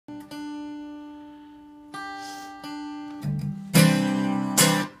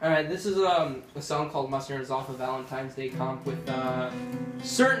Yeah, this is a song called Mustard. It's off of Valentine's Day comp with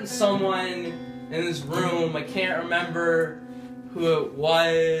certain someone in this room. I can't remember who it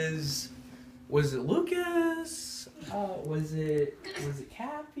was. Was it Lucas? Was it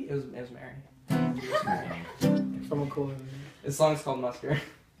Cappy? It was Mary. From a cool. This song's called Mustard.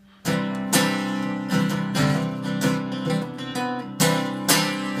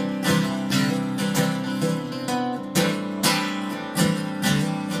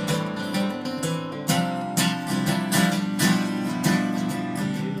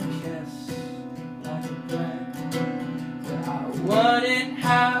 Wouldn't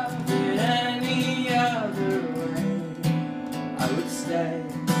have it any other way. I would stay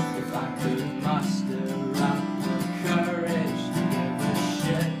if I could muster up the courage to give a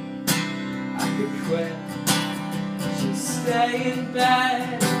shit. I could quit, just stay in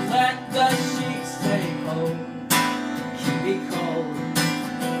bed and let the sheets take hold. Keep me cold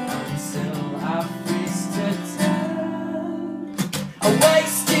until I freeze to death. I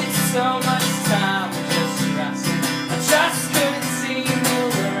wasted so much time just stressing. I just couldn't seem to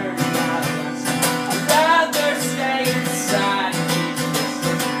learn my lesson. I'd rather stay inside and keep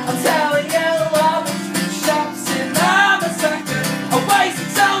listening. I'm telling you, love is the shops and I'm a sucker. I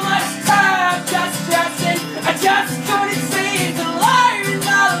wasted so much time just stressing. I just couldn't seem to learn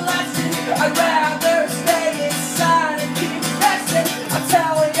my lesson. I'd rather stay inside and keep resting. I'm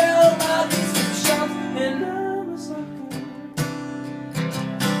telling you, love is the shops and I'm a sucker.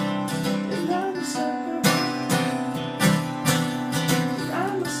 And I'm a sucker.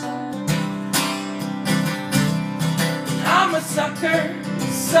 I'm a sucker,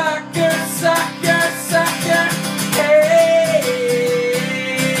 sucker, sucker.